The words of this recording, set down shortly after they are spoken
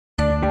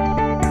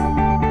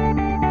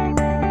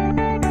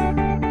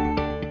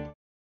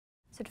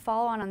So to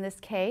follow on this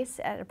case,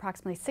 at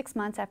approximately 6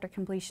 months after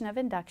completion of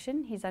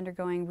induction, he's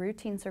undergoing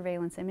routine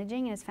surveillance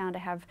imaging and is found to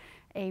have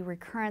a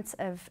recurrence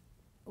of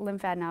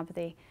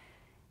lymphadenopathy.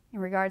 In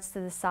regards to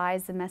the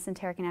size, the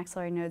mesenteric and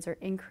axillary nodes are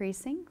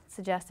increasing,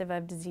 suggestive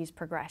of disease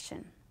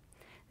progression.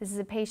 This is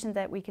a patient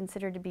that we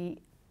consider to be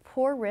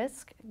poor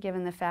risk,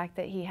 given the fact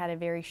that he had a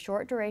very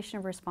short duration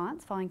of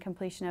response following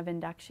completion of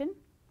induction.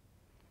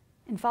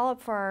 In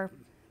follow-up for our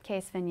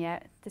case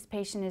vignette, this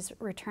patient is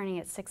returning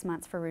at 6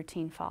 months for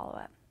routine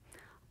follow-up.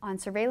 On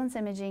surveillance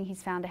imaging,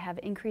 he's found to have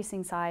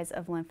increasing size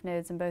of lymph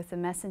nodes in both the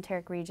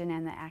mesenteric region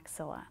and the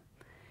axilla.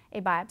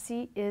 A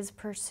biopsy is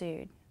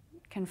pursued,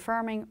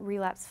 confirming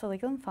relapsed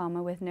follicular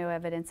lymphoma with no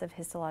evidence of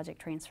histologic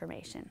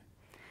transformation.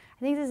 I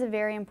think this is a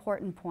very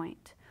important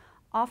point.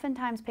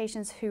 Oftentimes,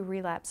 patients who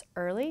relapse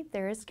early,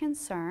 there is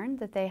concern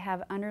that they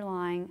have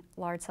underlying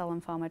large cell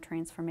lymphoma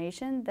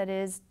transformation that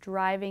is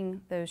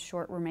driving those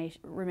short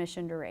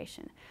remission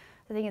duration.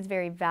 I think it's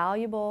very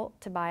valuable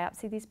to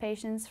biopsy these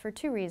patients for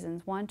 2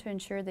 reasons. One, to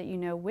ensure that you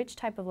know which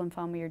type of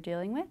lymphoma you're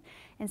dealing with,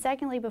 and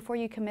secondly, before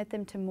you commit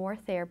them to more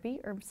therapy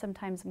or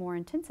sometimes more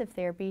intensive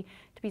therapy,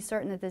 to be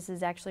certain that this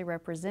is actually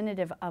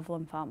representative of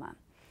lymphoma.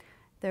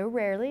 Though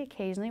rarely,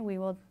 occasionally, we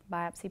will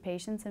biopsy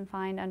patients and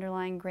find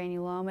underlying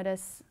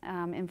granulomatous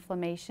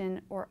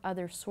inflammation or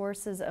other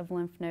sources of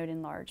lymph node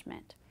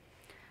enlargement.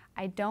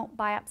 I don't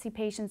biopsy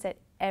patients at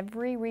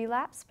every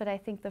relapse, but I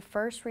think the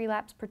first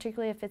relapse,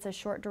 particularly if it's a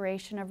short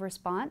duration of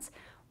response,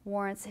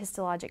 warrants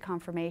histologic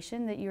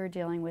confirmation that you are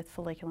dealing with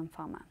follicular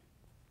lymphoma.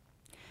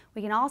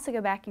 We can also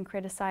go back and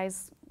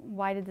criticize,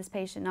 why did this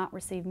patient not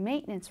receive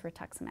maintenance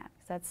rituximab?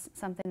 Because that's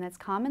something that's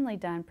commonly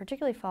done,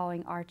 particularly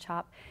following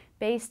R-CHOP,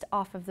 based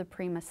off of the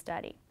PRIMA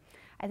study.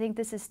 I think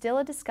this is still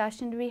a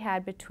discussion to be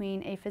had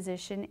between a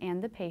physician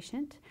and the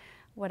patient.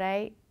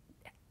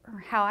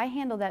 How I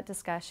handle that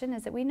discussion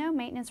is that we know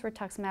maintenance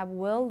rituximab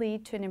will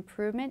lead to an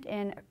improvement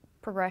in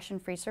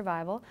progression-free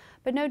survival,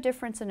 but no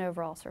difference in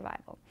overall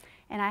survival.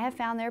 And I have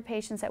found there are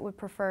patients that would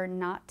prefer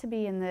not to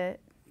be in the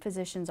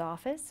physician's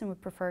office and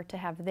would prefer to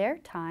have their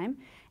time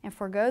and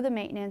forego the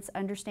maintenance,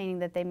 understanding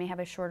that they may have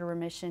a shorter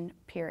remission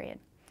period.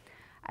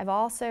 I've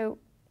also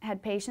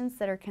had patients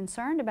that are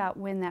concerned about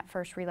when that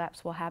first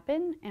relapse will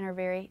happen and are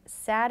very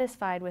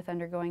satisfied with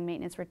undergoing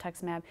maintenance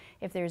rituximab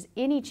if there's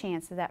any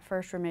chance that that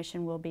first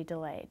remission will be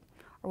delayed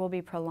or will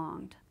be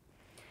prolonged.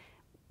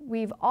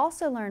 We've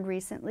also learned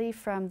recently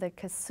from the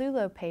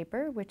Casulo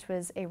paper, which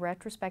was a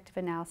retrospective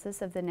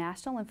analysis of the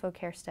National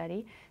Lymphocare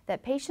Study,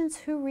 that patients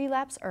who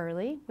relapse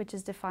early, which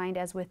is defined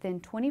as within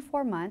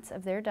 24 months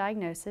of their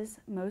diagnosis,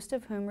 most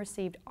of whom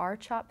received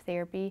R-CHOP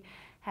therapy,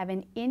 have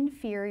an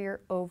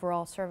inferior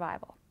overall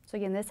survival. So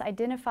again, this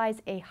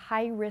identifies a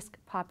high-risk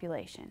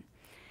population.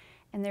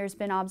 And there's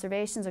been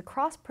observations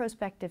across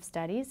prospective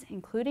studies,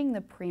 including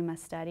the PRIMA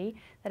study,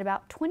 that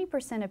about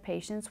 20% of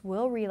patients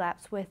will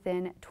relapse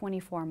within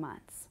 24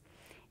 months,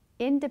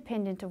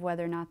 independent of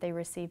whether or not they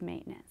receive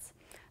maintenance.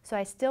 So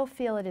I still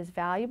feel it is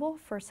valuable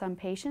for some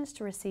patients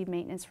to receive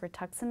maintenance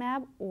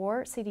rituximab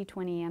or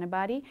CD20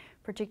 antibody,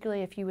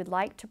 particularly if you would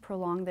like to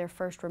prolong their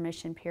first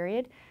remission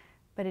period,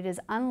 but it is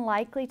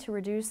unlikely to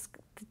reduce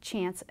the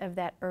chance of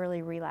that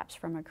early relapse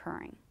from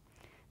occurring.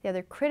 The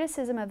other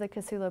criticism of the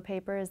Casulo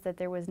paper is that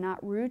there was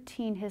not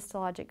routine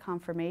histologic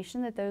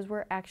confirmation that those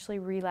were actually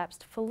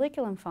relapsed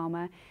follicular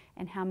lymphoma,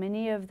 and how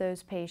many of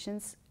those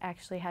patients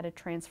actually had a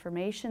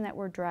transformation that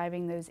were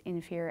driving those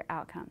inferior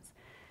outcomes.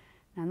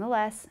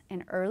 Nonetheless,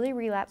 an early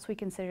relapse we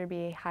consider to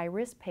be a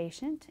high-risk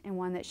patient and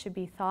one that should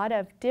be thought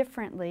of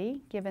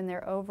differently given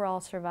their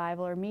overall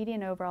survival, or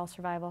median overall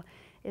survival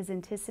is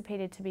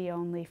anticipated to be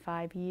only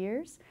 5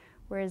 years.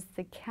 Whereas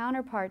the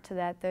counterpart to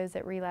that, those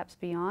that relapse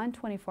beyond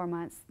 24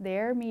 months,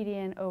 their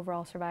median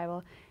overall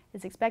survival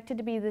is expected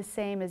to be the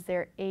same as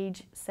their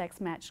age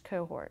sex-matched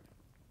cohort.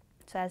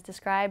 So as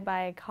described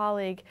by a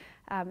colleague,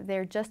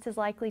 they're just as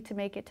likely to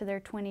make it to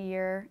their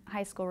 20-year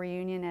high school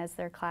reunion as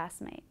their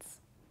classmates.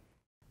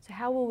 So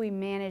how will we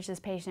manage this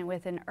patient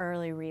with an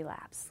early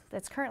relapse?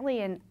 That's currently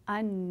an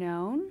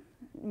unknown,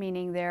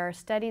 meaning there are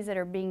studies that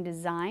are being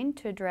designed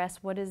to address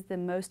what is the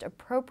most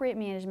appropriate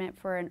management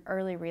for an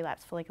early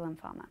relapse follicular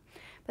lymphoma.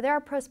 But there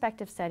are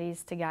prospective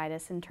studies to guide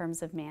us in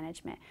terms of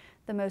management.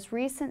 The most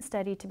recent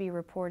study to be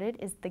reported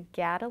is the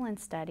Catalan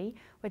study,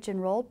 which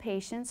enrolled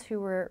patients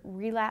who were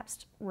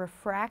relapsed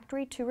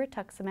refractory to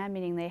rituximab,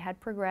 meaning they had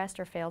progressed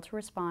or failed to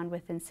respond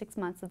within 6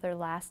 months of their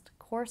last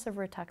course of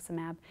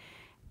rituximab,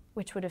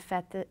 which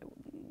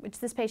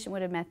this patient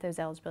would have met those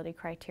eligibility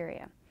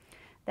criteria.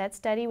 That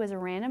study was a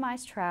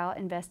randomized trial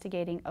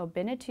investigating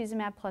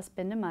obinutuzumab plus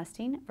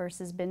bendamustine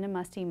versus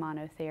bendamustine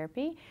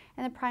monotherapy,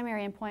 and the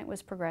primary endpoint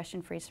was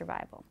progression-free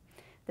survival.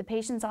 The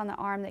patients on the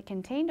arm that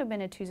contained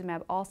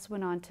obinutuzumab also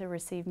went on to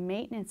receive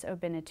maintenance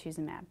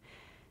obinutuzumab.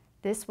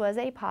 This was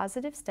a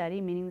positive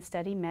study, meaning the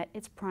study met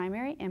its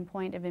primary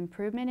endpoint of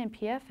improvement in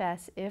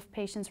PFS if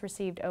patients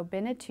received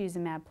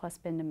obinutuzumab plus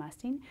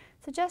bendamustine,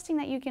 suggesting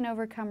that you can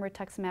overcome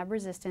rituximab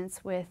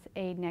resistance with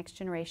a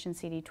next-generation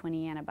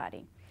CD20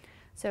 antibody.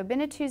 So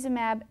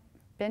obinutuzumab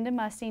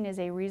bendamustine is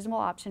a reasonable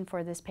option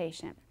for this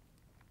patient.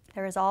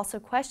 There is also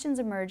questions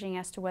emerging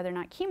as to whether or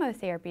not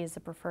chemotherapy is the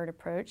preferred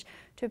approach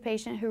to a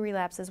patient who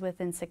relapses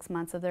within 6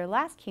 months of their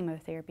last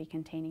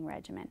chemotherapy-containing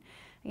regimen.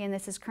 Again,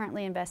 this is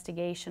currently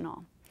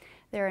investigational.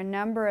 There are a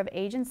number of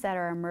agents that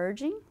are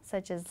emerging,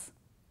 such as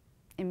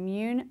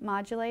immune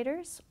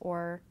modulators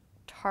or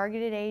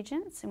targeted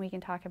agents, and we can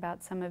talk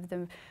about some of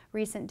the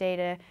recent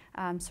data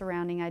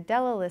surrounding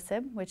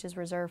idelalisib, which is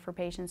reserved for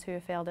patients who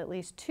have failed at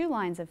least 2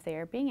 lines of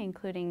therapy,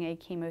 including a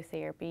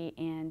chemotherapy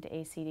and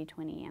a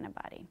CD20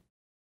 antibody.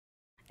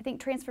 I think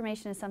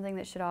transformation is something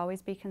that should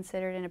always be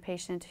considered in a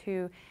patient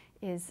who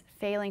is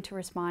failing to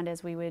respond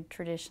as we would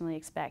traditionally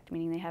expect,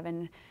 meaning they have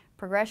a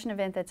progression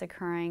event that's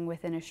occurring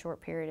within a short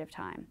period of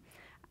time.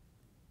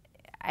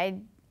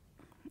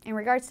 In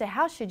regards to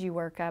how should you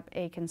work up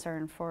a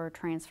concern for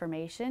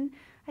transformation,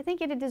 I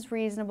think it is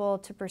reasonable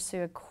to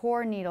pursue a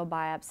core needle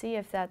biopsy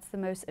if that's the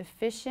most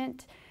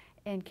efficient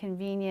and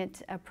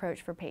convenient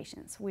approach for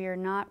patients. We are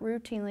not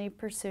routinely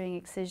pursuing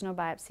excisional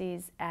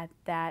biopsies at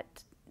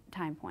that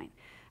time point.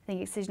 I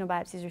think excisional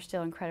biopsies are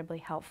still incredibly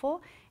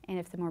helpful, and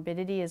if the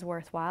morbidity is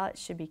worthwhile, it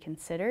should be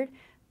considered,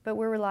 but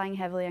we're relying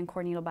heavily on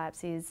core needle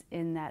biopsies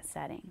in that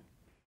setting.